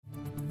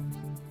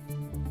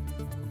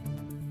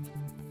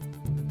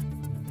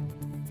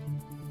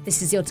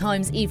This is your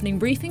Times evening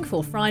briefing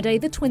for Friday,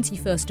 the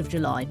 21st of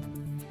July.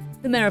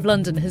 The Mayor of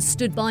London has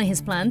stood by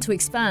his plan to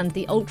expand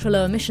the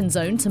ultra-low emission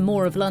zone to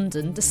more of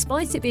London,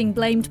 despite it being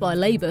blamed by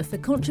Labour for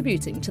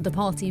contributing to the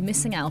party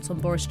missing out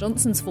on Boris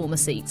Johnson's former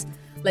seat.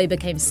 Labour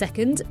came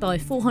second by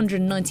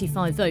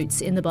 495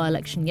 votes in the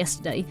by-election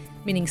yesterday,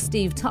 meaning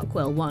Steve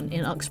Tuckwell won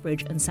in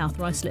Uxbridge and South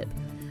Ruislip.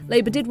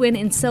 Labour did win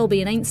in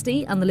Selby and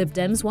Ainsty, and the Lib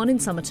Dems won in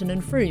Somerton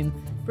and Frome.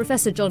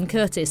 Professor John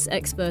Curtis,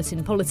 expert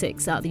in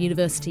politics at the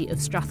University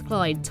of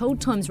Strathclyde, told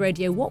Times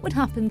Radio what would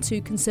happen to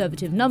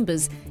Conservative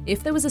numbers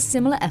if there was a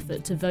similar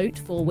effort to vote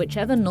for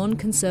whichever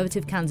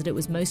non-Conservative candidate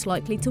was most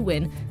likely to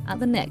win at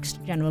the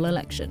next general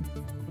election.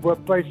 We're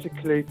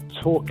basically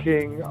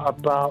talking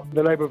about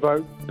the Labour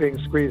vote being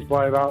squeezed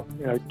by about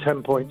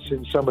 10 points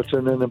in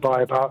Somerton and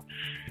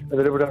the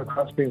Liberal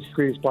Democrats being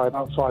squeezed by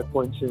about 5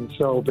 points in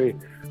Selby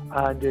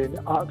and in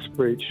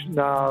Uxbridge.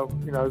 Now,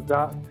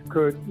 that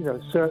could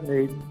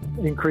certainly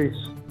increase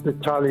the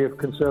tally of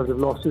Conservative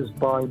losses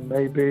by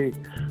maybe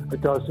a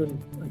dozen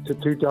to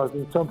 2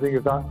 dozen, something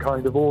of that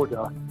kind of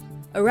order.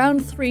 Around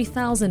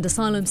 3,000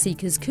 asylum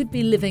seekers could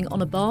be living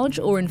on a barge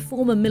or in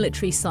former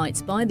military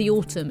sites by the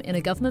autumn in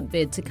a government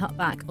bid to cut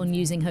back on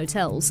using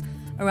hotels.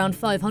 Around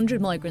 500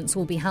 migrants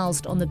will be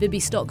housed on the Bibby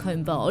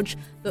Stockholm barge,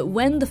 but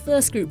when the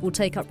first group will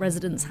take up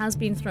residence has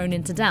been thrown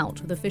into doubt,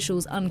 with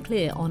officials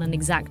unclear on an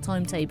exact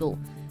timetable.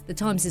 The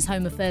Times'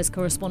 Home Affairs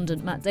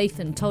correspondent Matt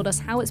Dathan told us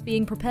how it's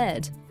being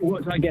prepared.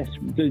 What I guess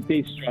did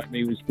strike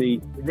me was the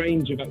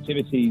range of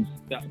activities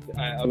that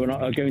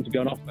are going to be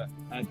on offer,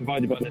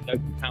 provided by the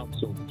local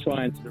council, to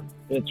try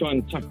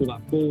and tackle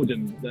that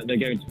boredom that they're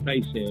going to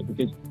face here,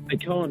 because they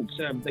can't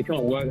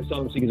work.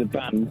 Asylum seekers are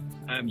banned,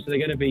 so they're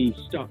going to be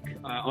stuck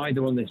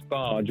either on this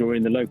barge or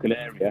in the local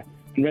area.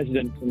 And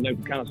residents and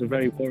local council are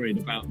very worried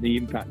about the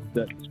impact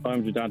that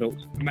 500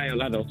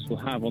 male adults will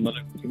have on the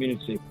local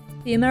community.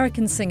 The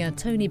American singer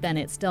Tony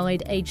Bennett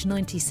died aged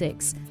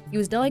 96. He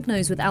was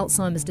diagnosed with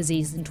Alzheimer's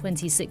disease in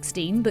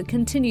 2016 but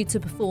continued to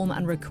perform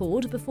and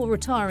record before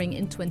retiring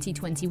in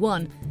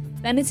 2021.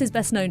 Bennett is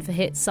best known for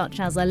hits such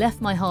as I Left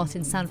My Heart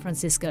in San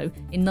Francisco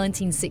in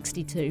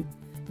 1962.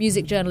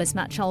 Music journalist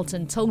Matt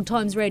Charlton told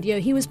Times Radio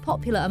he was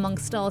popular among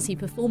stars he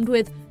performed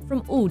with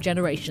from all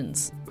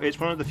generations. It's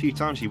one of the few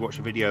times you watch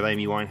a video of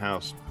Amy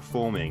Winehouse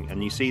performing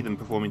and you see them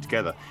performing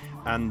together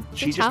and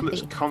she just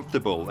looks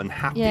comfortable and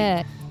happy.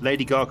 Yeah.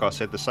 Lady Gaga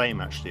said the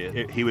same,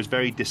 actually. He was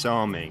very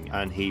disarming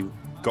and he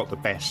got the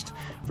best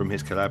from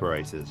his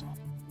collaborators.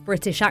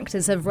 British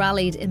actors have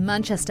rallied in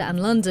Manchester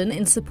and London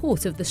in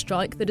support of the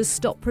strike that has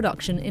stopped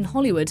production in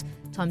Hollywood.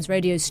 Times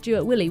Radio's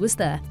Stuart Willey was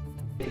there.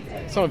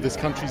 Some of this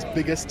country's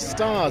biggest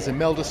stars,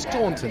 Imelda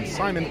Staunton,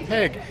 Simon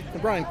Pegg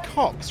and Brian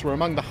Cox, were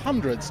among the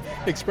hundreds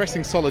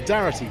expressing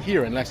solidarity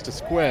here in Leicester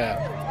Square.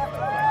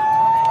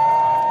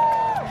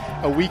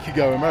 A week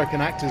ago, American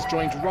actors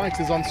joined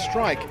writers on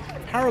strike,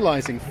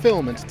 paralysing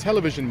film and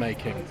television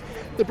making.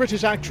 The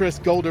British actress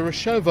Golda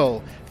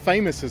Rosheuvel,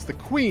 famous as the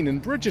Queen in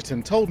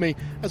Bridgerton, told me,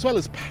 as well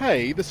as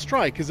pay, the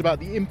strike is about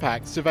the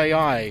impacts of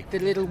AI. The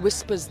little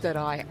whispers that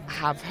I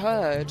have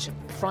heard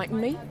frighten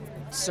me.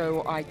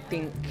 So I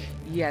think,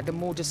 the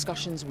more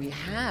discussions we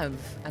have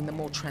and the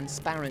more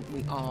transparent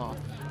we are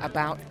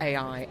about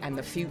AI and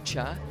the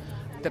future,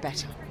 the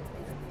better.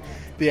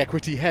 The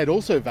Equity head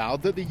also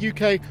vowed that the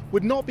UK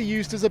would not be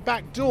used as a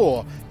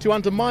backdoor to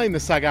undermine the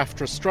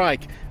SAG-AFTRA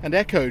strike and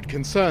echoed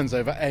concerns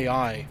over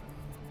AI.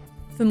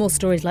 For more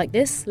stories like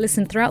this,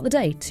 listen throughout the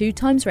day to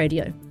Times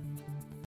Radio.